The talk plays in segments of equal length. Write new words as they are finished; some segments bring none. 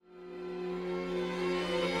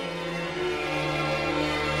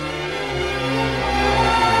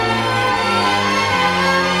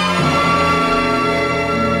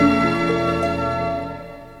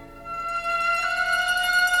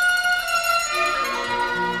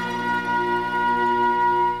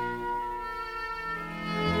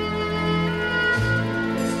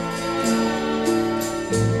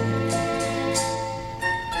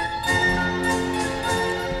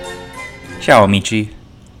Ciao amici.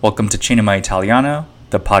 Welcome to Cinema Italiano,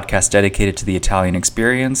 the podcast dedicated to the Italian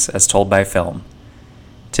experience as told by film.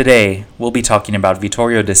 Today, we'll be talking about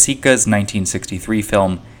Vittorio De Sica's 1963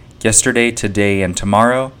 film Yesterday, Today, and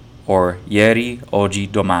Tomorrow, or Ieri, Oggi,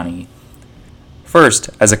 Domani. First,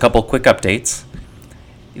 as a couple quick updates,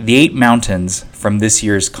 The Eight Mountains from this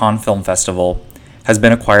year's Cannes Film Festival has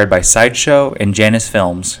been acquired by Sideshow and Janus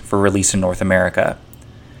Films for release in North America.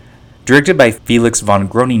 Directed by Felix von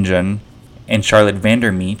Groningen and Charlotte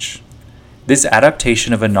Vandermeech, this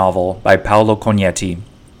adaptation of a novel by Paolo Cognetti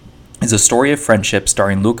is a story of friendship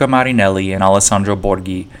starring Luca Marinelli and Alessandro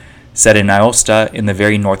Borghi, set in Aosta in the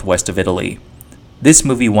very northwest of Italy. This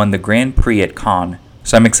movie won the Grand Prix at Cannes,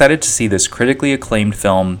 so I'm excited to see this critically acclaimed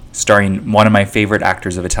film starring one of my favorite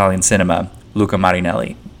actors of Italian cinema, Luca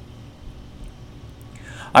Marinelli.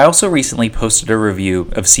 I also recently posted a review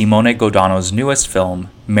of Simone Godano's newest film,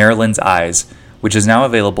 Marilyn's Eyes, which is now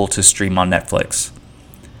available to stream on Netflix.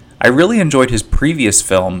 I really enjoyed his previous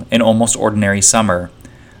film, An Almost Ordinary Summer,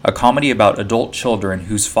 a comedy about adult children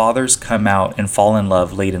whose fathers come out and fall in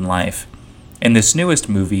love late in life. And this newest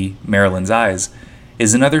movie, Marilyn's Eyes,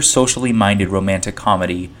 is another socially minded romantic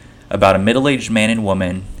comedy about a middle-aged man and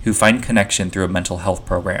woman who find connection through a mental health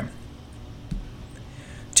program.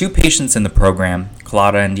 Two patients in the program,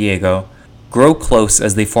 Clara and Diego, grow close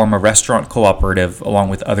as they form a restaurant cooperative along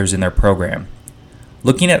with others in their program.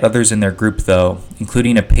 Looking at others in their group, though,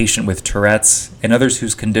 including a patient with Tourette's and others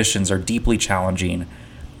whose conditions are deeply challenging,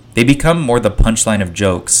 they become more the punchline of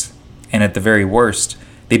jokes, and at the very worst,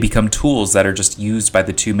 they become tools that are just used by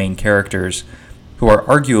the two main characters, who are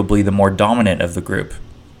arguably the more dominant of the group.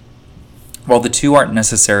 While the two aren't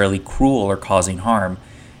necessarily cruel or causing harm,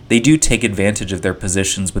 they do take advantage of their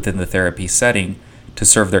positions within the therapy setting to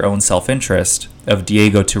serve their own self-interest, of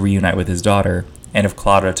Diego to reunite with his daughter, and of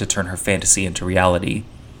Clara to turn her fantasy into reality.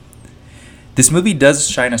 This movie does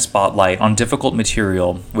shine a spotlight on difficult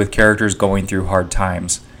material with characters going through hard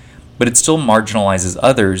times, but it still marginalizes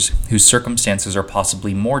others whose circumstances are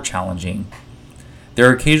possibly more challenging. There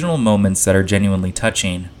are occasional moments that are genuinely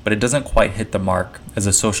touching, but it doesn't quite hit the mark as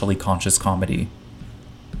a socially conscious comedy.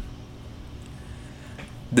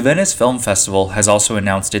 The Venice Film Festival has also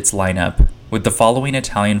announced its lineup, with the following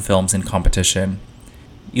Italian films in competition: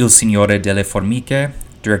 Il Signore delle Formiche,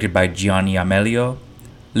 directed by Gianni Amelio;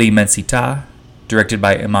 L'Immensità, directed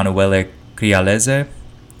by Emanuele Crialese;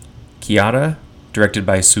 Chiara, directed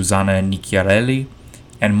by Susanna Nicchiarelli;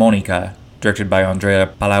 and Monica, directed by Andrea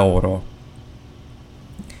Palaoro.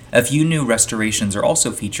 A few new restorations are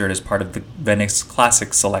also featured as part of the Venice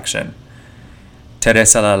Classics selection: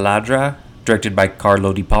 Teresa la Ladra, directed by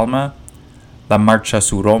Carlo Di Palma; La Marcia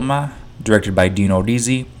su Roma, directed by Dino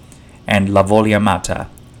Risi; and La Voglia Matta,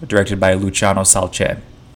 directed by Luciano Salce.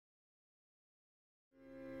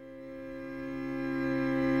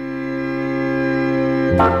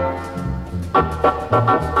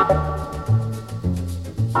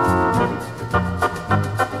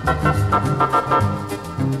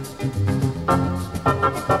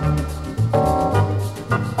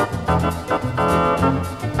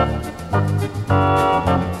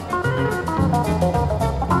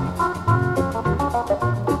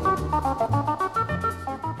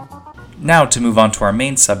 Now to move on to our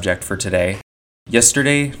main subject for today,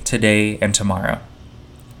 Yesterday, Today, and Tomorrow.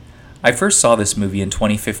 I first saw this movie in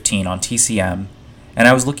 2015 on TCM, and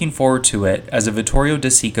I was looking forward to it as a Vittorio De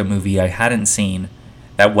Sica movie I hadn't seen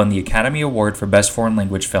that won the Academy Award for Best Foreign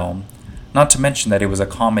Language Film, not to mention that it was a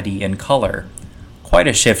comedy in color, quite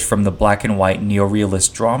a shift from the black and white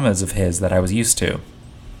neorealist dramas of his that I was used to.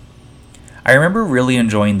 I remember really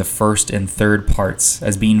enjoying the first and third parts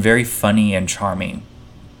as being very funny and charming.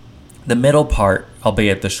 The middle part,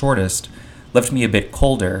 albeit the shortest, left me a bit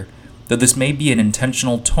colder, though this may be an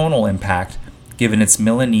intentional tonal impact given its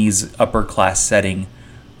Milanese upper-class setting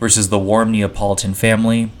versus the warm Neapolitan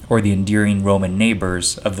family or the endearing Roman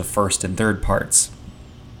neighbors of the first and third parts.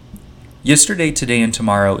 Yesterday, Today, and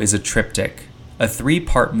Tomorrow is a triptych, a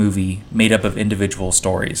three-part movie made up of individual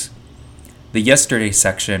stories. The Yesterday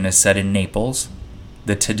section is set in Naples,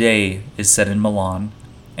 the Today is set in Milan,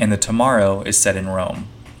 and the Tomorrow is set in Rome.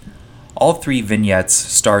 All three vignettes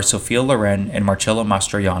star Sophia Loren and Marcello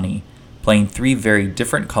Mastroianni, playing three very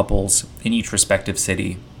different couples in each respective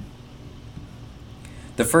city.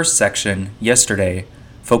 The first section, Yesterday,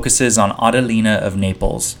 focuses on Adelina of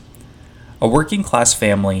Naples. A working-class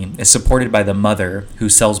family is supported by the mother who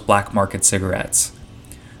sells black market cigarettes.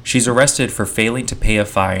 She's arrested for failing to pay a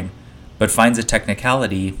fine, but finds a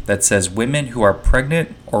technicality that says women who are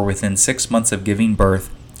pregnant or within 6 months of giving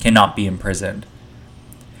birth cannot be imprisoned.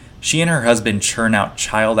 She and her husband churn out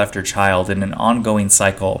child after child in an ongoing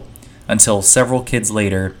cycle, until several kids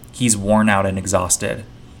later, he's worn out and exhausted.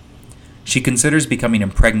 She considers becoming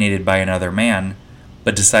impregnated by another man,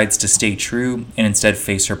 but decides to stay true and instead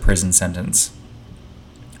face her prison sentence.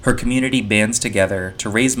 Her community bands together to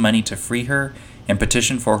raise money to free her and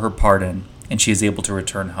petition for her pardon, and she is able to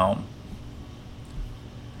return home.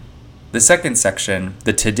 The second section,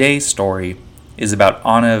 the Today story, is about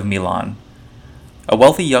Anna of Milan. A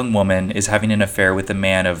wealthy young woman is having an affair with a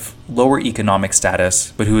man of lower economic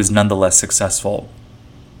status, but who is nonetheless successful.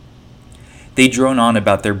 They drone on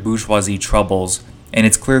about their bourgeoisie troubles, and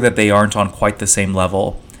it's clear that they aren't on quite the same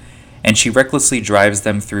level, and she recklessly drives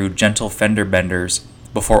them through gentle fender benders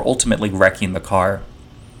before ultimately wrecking the car.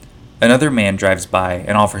 Another man drives by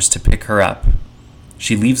and offers to pick her up.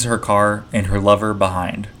 She leaves her car and her lover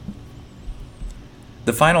behind.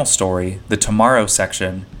 The final story, the Tomorrow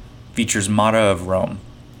section, features Mara of Rome.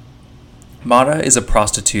 Mara is a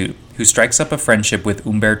prostitute who strikes up a friendship with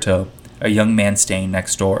Umberto, a young man staying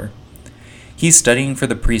next door. He's studying for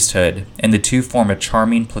the priesthood, and the two form a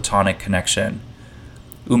charming platonic connection.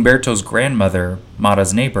 Umberto's grandmother,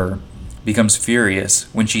 Mara's neighbor, becomes furious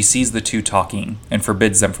when she sees the two talking and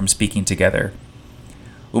forbids them from speaking together.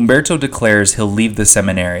 Umberto declares he'll leave the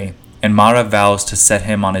seminary, and Mara vows to set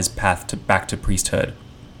him on his path back to priesthood.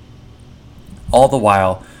 All the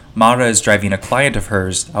while, Mara is driving a client of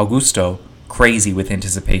hers, Augusto, crazy with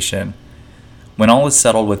anticipation. When all is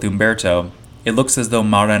settled with Umberto, it looks as though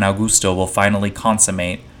Mara and Augusto will finally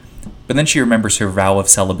consummate, but then she remembers her vow of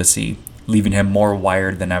celibacy, leaving him more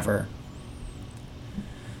wired than ever.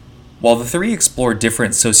 While the three explore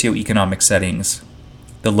different socio-economic settings,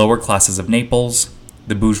 the lower classes of Naples,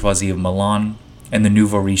 the bourgeoisie of Milan, and the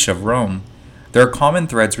nouveau riche of Rome, there are common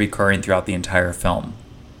threads recurring throughout the entire film.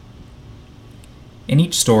 In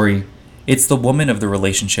each story, it's the woman of the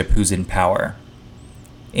relationship who's in power.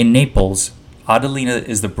 In Naples, Adelina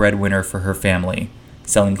is the breadwinner for her family,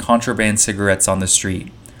 selling contraband cigarettes on the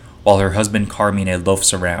street, while her husband Carmine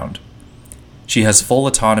loafs around. She has full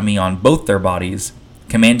autonomy on both their bodies,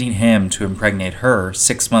 commanding him to impregnate her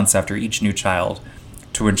 6 months after each new child,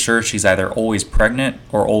 to ensure she's either always pregnant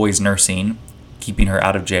or always nursing, keeping her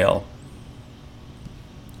out of jail.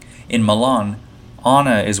 In Milan,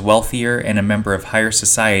 Anna is wealthier and a member of higher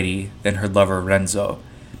society than her lover Renzo.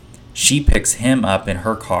 She picks him up in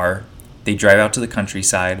her car, they drive out to the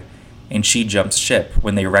countryside, and she jumps ship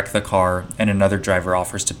when they wreck the car and another driver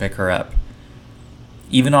offers to pick her up.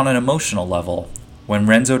 Even on an emotional level, when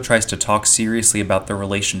Renzo tries to talk seriously about their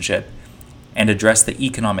relationship and address the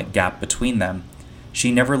economic gap between them,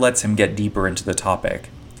 she never lets him get deeper into the topic,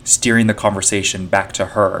 steering the conversation back to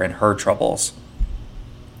her and her troubles.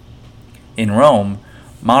 In Rome,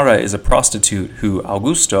 Mara is a prostitute who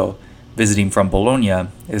Augusto, visiting from Bologna,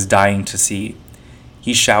 is dying to see.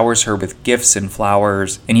 He showers her with gifts and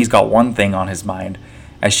flowers, and he's got one thing on his mind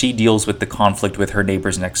as she deals with the conflict with her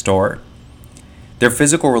neighbors next door. Their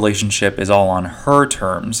physical relationship is all on her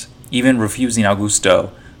terms, even refusing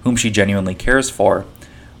Augusto, whom she genuinely cares for,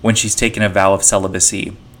 when she's taken a vow of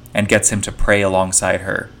celibacy and gets him to pray alongside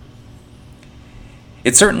her.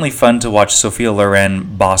 It's certainly fun to watch Sophia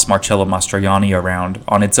Loren boss Marcello Mastroianni around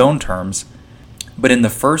on its own terms, but in the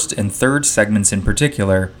first and third segments in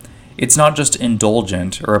particular, it's not just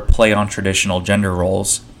indulgent or a play on traditional gender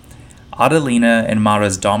roles. Adelina and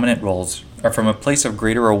Mara's dominant roles are from a place of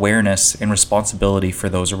greater awareness and responsibility for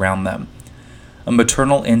those around them, a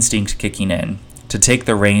maternal instinct kicking in to take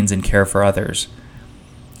the reins and care for others.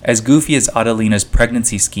 As goofy as Adelina's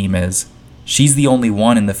pregnancy scheme is, she's the only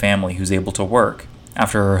one in the family who's able to work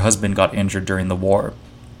after her husband got injured during the war.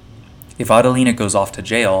 If Adelina goes off to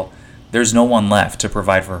jail, there's no one left to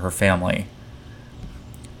provide for her family.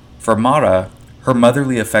 For Mara, her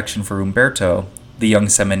motherly affection for Umberto, the young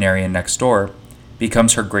seminarian next door,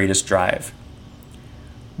 becomes her greatest drive.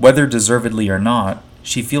 Whether deservedly or not,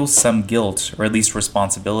 she feels some guilt or at least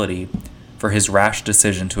responsibility for his rash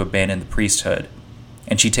decision to abandon the priesthood,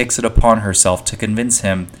 and she takes it upon herself to convince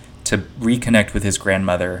him to reconnect with his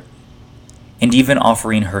grandmother, and even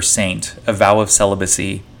offering her saint a vow of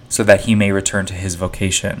celibacy so that he may return to his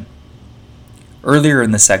vocation. Earlier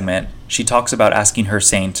in the segment, she talks about asking her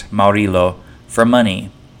saint, Maurillo, for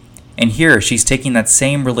money, and here she's taking that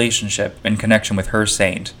same relationship and connection with her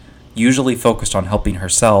saint, usually focused on helping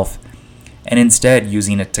herself, and instead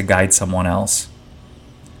using it to guide someone else.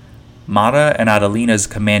 Mara and Adelina's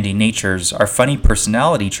commanding natures are funny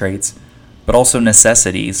personality traits, but also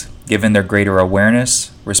necessities, given their greater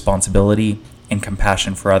awareness, responsibility, and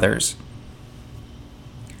compassion for others.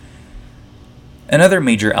 Another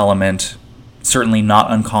major element, certainly not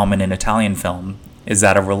uncommon in Italian film, is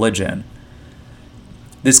that of religion.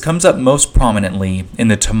 This comes up most prominently in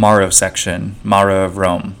the Tomorrow section, Mara of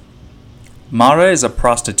Rome. Mara is a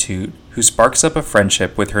prostitute who sparks up a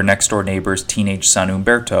friendship with her next-door neighbor's teenage son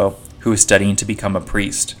Umberto, who is studying to become a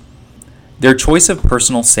priest. Their choice of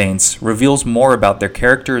personal saints reveals more about their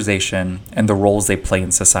characterization and the roles they play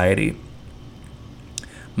in society.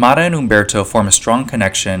 Mara and Umberto form a strong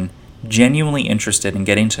connection, genuinely interested in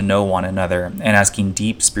getting to know one another and asking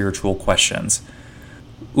deep spiritual questions.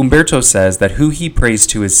 Umberto says that who he prays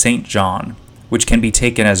to is Saint John, which can be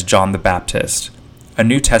taken as John the Baptist, a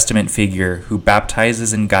New Testament figure who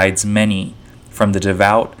baptizes and guides many, from the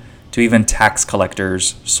devout to even tax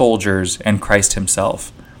collectors, soldiers, and Christ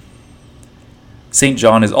himself. Saint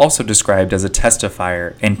John is also described as a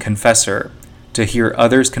testifier and confessor to hear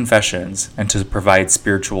others' confessions and to provide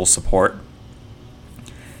spiritual support.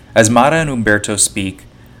 As Mara and Umberto speak,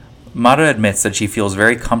 Mara admits that she feels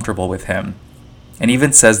very comfortable with him, and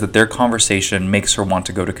even says that their conversation makes her want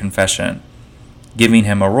to go to confession, giving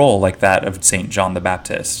him a role like that of St. John the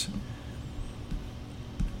Baptist.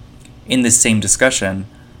 In this same discussion,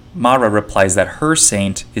 Mara replies that her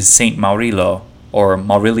saint is Saint Maurilo, or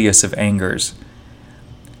Maurilius of Angers.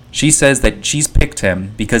 She says that she's picked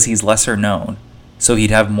him because he's lesser known, so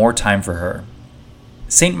he'd have more time for her.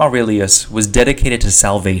 Saint Maurilius was dedicated to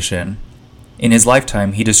salvation. In his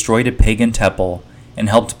lifetime, he destroyed a pagan temple and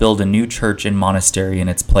helped build a new church and monastery in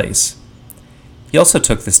its place. He also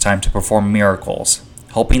took this time to perform miracles,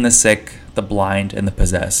 helping the sick, the blind, and the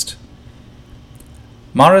possessed.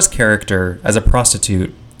 Mara's character as a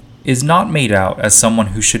prostitute is not made out as someone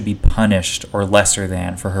who should be punished or lesser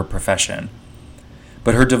than for her profession,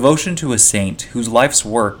 but her devotion to a saint whose life's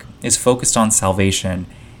work is focused on salvation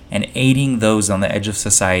and aiding those on the edge of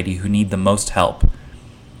society who need the most help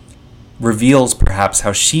reveals perhaps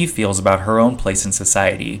how she feels about her own place in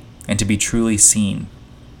society and to be truly seen.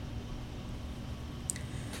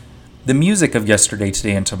 The music of Yesterday,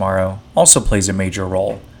 Today, and Tomorrow also plays a major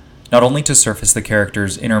role, not only to surface the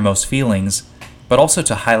characters' innermost feelings, but also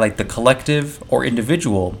to highlight the collective or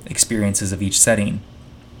individual experiences of each setting.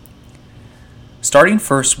 Starting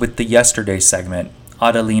first with the Yesterday segment,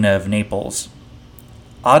 Adelina of Naples.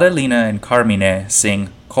 Adelina and Carmine sing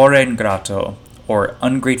Cor ingrato, or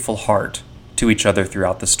ungrateful heart, to each other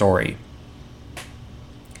throughout the story.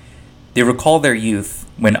 They recall their youth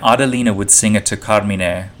when Adelina would sing it to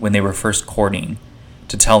Carmine when they were first courting,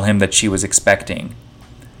 to tell him that she was expecting.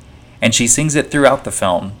 And she sings it throughout the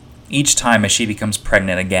film, each time as she becomes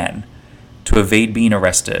pregnant again, to evade being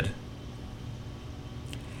arrested.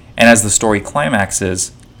 And as the story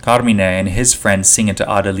climaxes, Carmine and his friends sing it to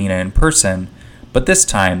Adelina in person, but this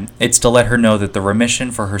time it's to let her know that the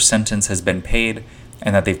remission for her sentence has been paid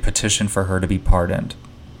and that they've petitioned for her to be pardoned.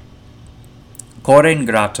 Cor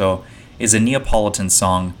ingrato is a Neapolitan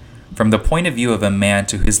song from the point of view of a man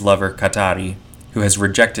to his lover Katari, who has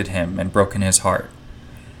rejected him and broken his heart.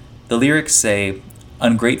 The lyrics say,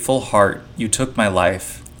 "Ungrateful heart, you took my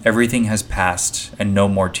life, everything has passed, and no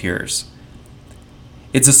more tears."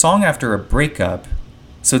 It's a song after a breakup,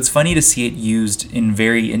 so it's funny to see it used in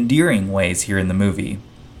very endearing ways here in the movie.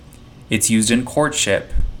 It's used in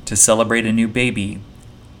courtship, to celebrate a new baby,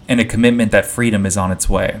 and a commitment that freedom is on its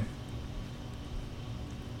way.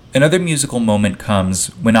 Another musical moment comes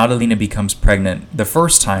when Adelina becomes pregnant the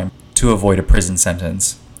first time to avoid a prison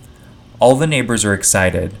sentence. All the neighbors are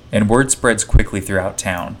excited, and word spreads quickly throughout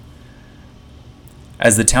town.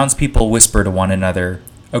 As the townspeople whisper to one another,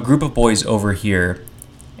 a group of boys overhear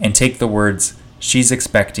and take the words, "she's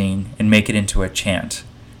expecting," and make it into a chant,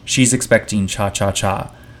 "she's expecting cha-cha-cha,"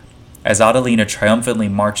 as Adelina triumphantly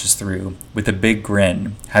marches through with a big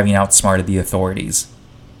grin, having outsmarted the authorities.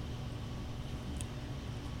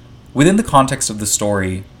 Within the context of the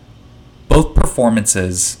story, both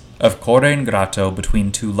performances of Cor ingrato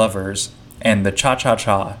between two lovers and the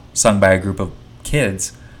cha-cha-cha sung by a group of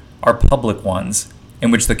kids are public ones in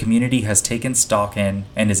which the community has taken stock in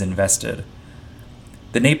and is invested.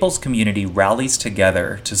 The Naples community rallies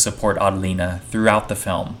together to support Adelina throughout the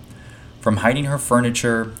film, from hiding her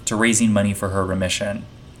furniture to raising money for her remission.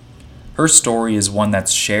 Her story is one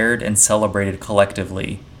that's shared and celebrated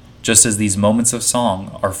collectively, just as these moments of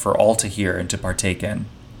song are for all to hear and to partake in.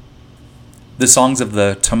 The songs of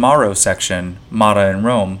the Tomorrow section, Mara and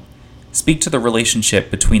Rome, speak to the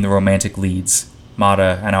relationship between the romantic leads,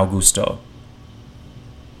 Mara and Augusto.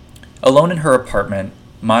 Alone in her apartment,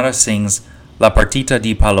 Mara sings La partita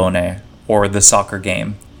di pallone, or The Soccer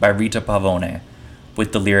Game, by Rita Pavone,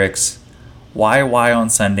 with the lyrics, why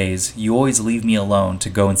on Sundays you always leave me alone to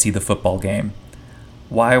go and see the football game?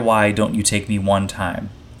 Why don't you take me one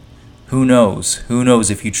time? Who knows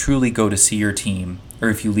if you truly go to see your team, or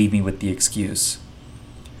if you leave me with the excuse?"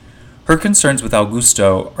 Her concerns with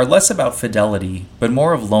Augusto are less about fidelity, but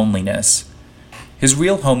more of loneliness. His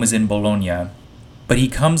real home is in Bologna, but he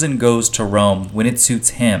comes and goes to Rome when it suits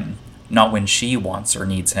him, not when she wants or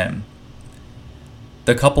needs him.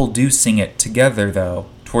 The couple do sing it together, though,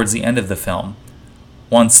 towards the end of the film,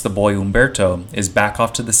 once the boy Umberto is back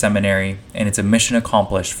off to the seminary and it's a mission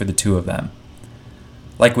accomplished for the two of them.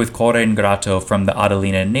 Like with Cora Ingrato from the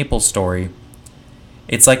Adelina in Naples story,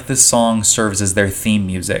 it's like this song serves as their theme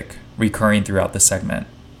music, recurring throughout the segment.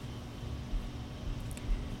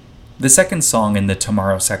 The second song in the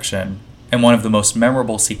Tomorrow section, and one of the most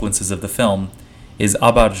memorable sequences of the film, is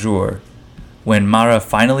Abat Jour, when Mara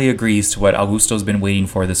finally agrees to what Augusto's been waiting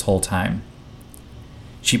for this whole time.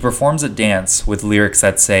 She performs a dance with lyrics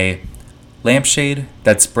that say, "Lampshade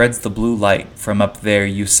that spreads the blue light from up there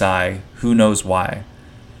you sigh, who knows why?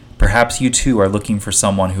 Perhaps you too are looking for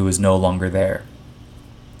someone who is no longer there."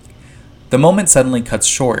 The moment suddenly cuts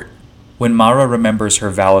short when Mara remembers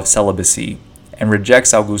her vow of celibacy and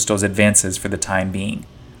rejects Augusto's advances for the time being.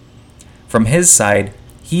 From his side,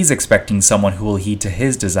 he's expecting someone who will heed to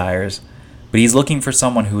his desires, but he's looking for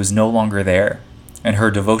someone who is no longer there, and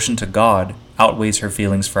her devotion to God outweighs her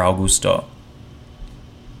feelings for Augusto.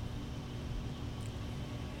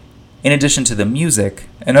 In addition to the music,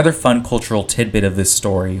 another fun cultural tidbit of this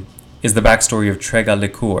story is the backstory of Trega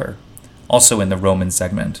Liqueur, also in the Roman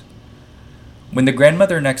segment. When the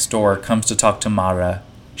grandmother next door comes to talk to Mara,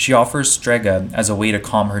 she offers Strega as a way to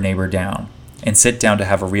calm her neighbor down and sit down to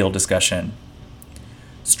have a real discussion.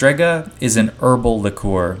 Strega is an herbal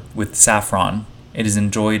liqueur with saffron. It is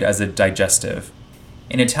enjoyed as a digestive.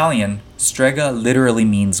 In Italian, strega literally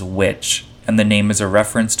means witch, and the name is a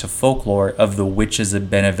reference to folklore of the witches of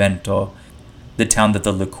Benevento, the town that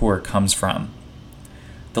the liqueur comes from.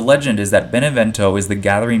 The legend is that Benevento is the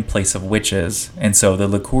gathering place of witches, and so the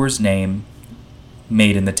liqueur's name,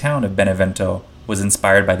 made in the town of Benevento, was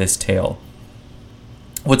inspired by this tale.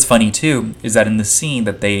 What's funny too is that in the scene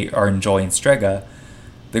that they are enjoying strega,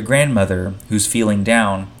 the grandmother, who's feeling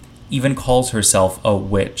down, even calls herself a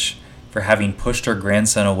witch for having pushed her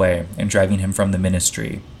grandson away and driving him from the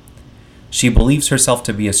ministry. She believes herself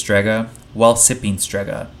to be a strega while sipping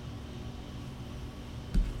strega.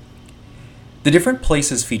 The different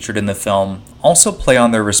places featured in the film also play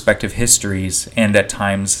on their respective histories and, at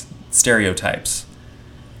times, stereotypes.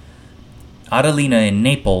 Adelina in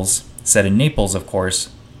Naples, set in Naples of course,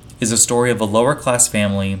 is a story of a lower-class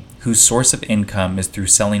family whose source of income is through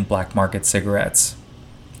selling black market cigarettes.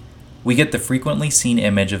 We get the frequently seen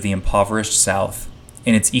image of the impoverished South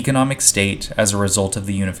in its economic state as a result of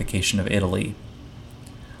the unification of Italy.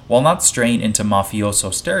 While not straying into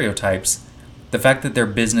mafioso stereotypes, the fact that their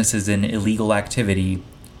business is in illegal activity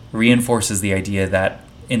reinforces the idea that,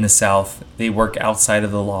 in the South, they work outside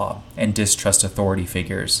of the law and distrust authority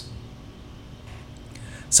figures.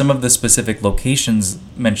 Some of the specific locations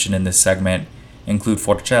mentioned in this segment include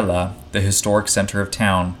Forcella, the historic center of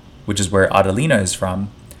town, which is where Adelina is from,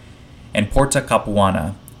 and Porta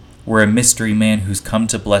Capuana, where a mystery man who's come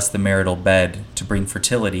to bless the marital bed to bring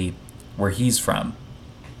fertility, where he's from.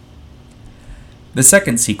 The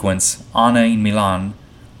second sequence, Anna in Milan,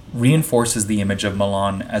 reinforces the image of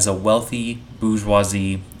Milan as a wealthy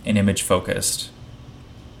bourgeoisie and image-focused.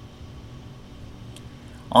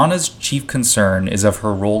 Anna's chief concern is of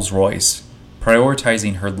her Rolls-Royce,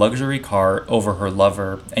 prioritizing her luxury car over her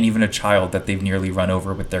lover and even a child that they've nearly run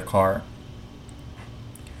over with their car.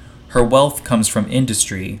 Her wealth comes from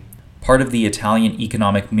industry, part of the Italian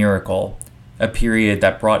economic miracle, a period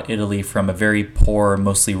that brought Italy from a very poor,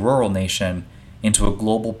 mostly rural nation into a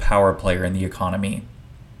global power player in the economy.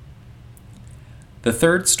 The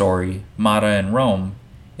third story, Mara in Rome,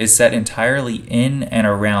 is set entirely in and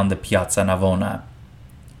around the Piazza Navona.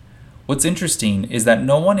 What's interesting is that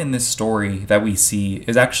no one in this story that we see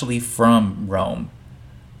is actually from Rome.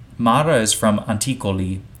 Mara is from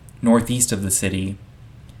Anticoli, northeast of the city.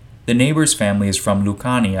 The neighbor's family is from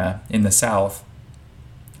Lucania, in the south,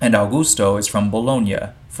 and Augusto is from Bologna,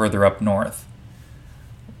 further up north.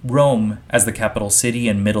 Rome, as the capital city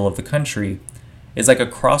and middle of the country, is like a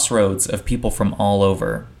crossroads of people from all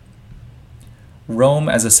over. Rome,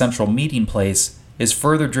 as a central meeting place, is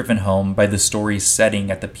further driven home by the story's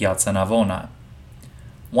setting at the Piazza Navona.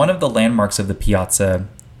 One of the landmarks of the piazza,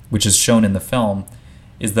 which is shown in the film,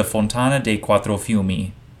 is the Fontana dei Quattro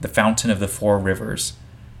Fiumi, the Fountain of the Four Rivers.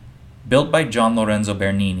 Built by Gian Lorenzo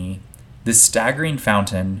Bernini, this staggering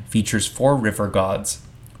fountain features four river gods,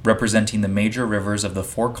 representing the major rivers of the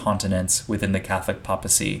four continents within the Catholic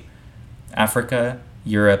papacy: Africa,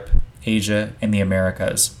 Europe, Asia, and the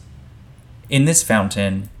Americas. In this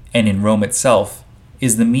fountain, and in Rome itself,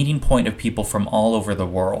 is the meeting point of people from all over the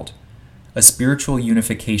world, a spiritual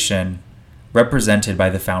unification represented by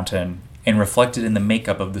the fountain and reflected in the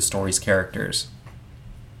makeup of the story's characters.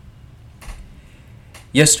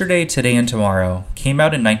 Yesterday, Today, and Tomorrow came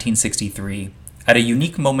out in 1963 at a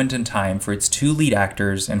unique moment in time for its two lead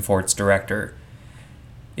actors and for its director.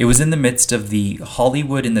 It was in the midst of the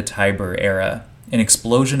Hollywood in the Tiber era, an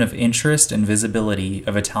explosion of interest and visibility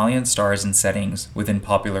of Italian stars and settings within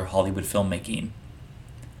popular Hollywood filmmaking.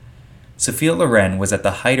 Sophia Loren was at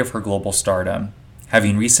the height of her global stardom,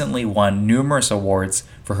 having recently won numerous awards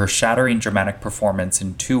for her shattering dramatic performance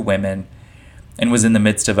in Two Women, and was in the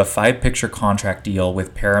midst of a 5-picture contract deal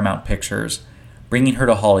with Paramount Pictures, bringing her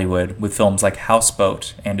to Hollywood with films like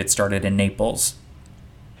Houseboat and It Started in Naples.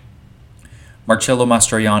 Marcello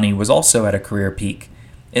Mastroianni was also at a career peak,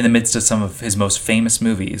 in the midst of some of his most famous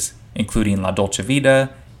movies, including La Dolce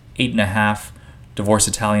Vita, 8½, Divorce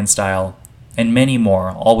Italian Style, and many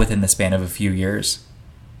more, all within the span of a few years.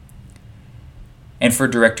 And for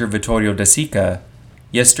director Vittorio de Sica,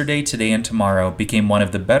 Yesterday, Today, and Tomorrow became one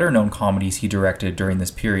of the better-known comedies he directed during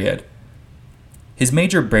this period. His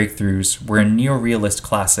major breakthroughs were in neorealist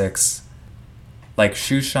classics like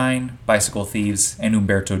Shoeshine, Bicycle Thieves, and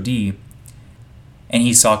Umberto D., and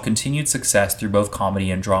he saw continued success through both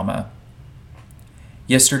comedy and drama.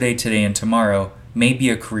 Yesterday, Today, and Tomorrow may be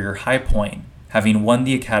a career high point, having won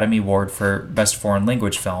the Academy Award for Best Foreign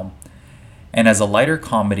Language Film, and as a lighter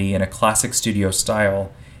comedy in a classic studio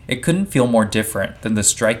style, it couldn't feel more different than the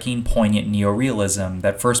striking, poignant neorealism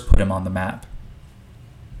that first put him on the map.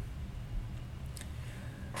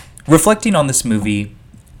 Reflecting on this movie,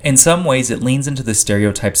 in some ways it leans into the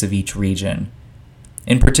stereotypes of each region.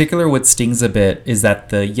 In particular, what stings a bit is that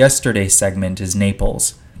the yesterday segment is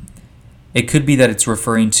Naples. It could be that it's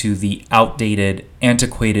referring to the outdated,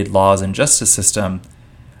 antiquated laws and justice system,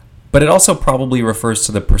 but it also probably refers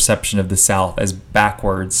to the perception of the South as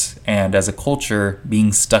backwards and as a culture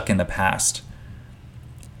being stuck in the past.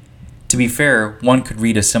 To be fair, one could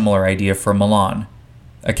read a similar idea for Milan,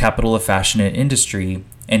 a capital of fashion and industry,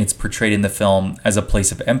 and it's portrayed in the film as a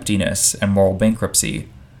place of emptiness and moral bankruptcy.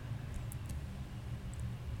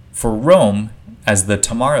 For Rome, as the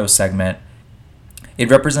Tomorrow segment, it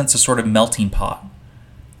represents a sort of melting pot.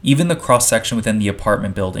 Even the cross-section within the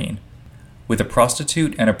apartment building, with a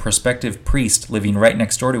prostitute and a prospective priest living right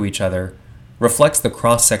next door to each other, reflects the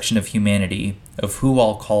cross-section of humanity of who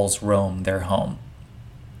all calls Rome their home.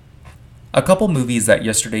 A couple movies that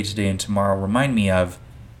Yesterday, Today, and Tomorrow remind me of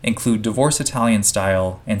include Divorce Italian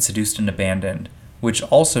Style and Seduced and Abandoned, which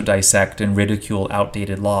also dissect and ridicule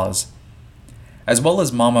outdated laws, as well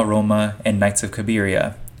as Mama Roma and Knights of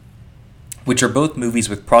Cabiria, which are both movies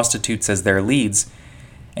with prostitutes as their leads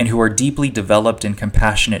and who are deeply developed and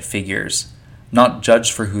compassionate figures, not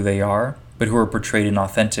judged for who they are, but who are portrayed in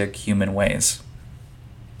authentic human ways.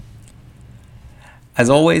 As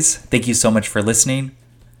always, thank you so much for listening.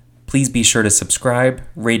 Please be sure to subscribe,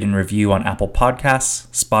 rate, and review on Apple Podcasts,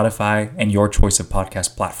 Spotify, and your choice of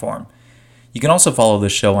podcast platform. You can also follow the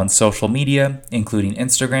show on social media, including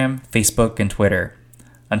Instagram, Facebook, and Twitter.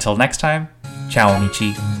 Until next time, ciao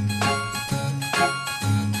amici.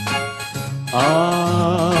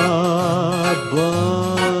 Abajur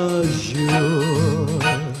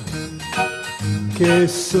che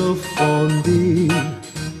soffondi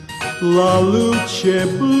la luce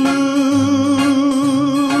blu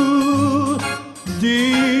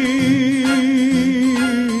di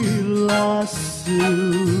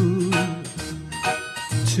lassù,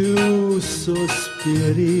 tu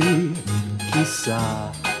sospiri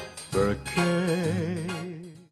chissà perché.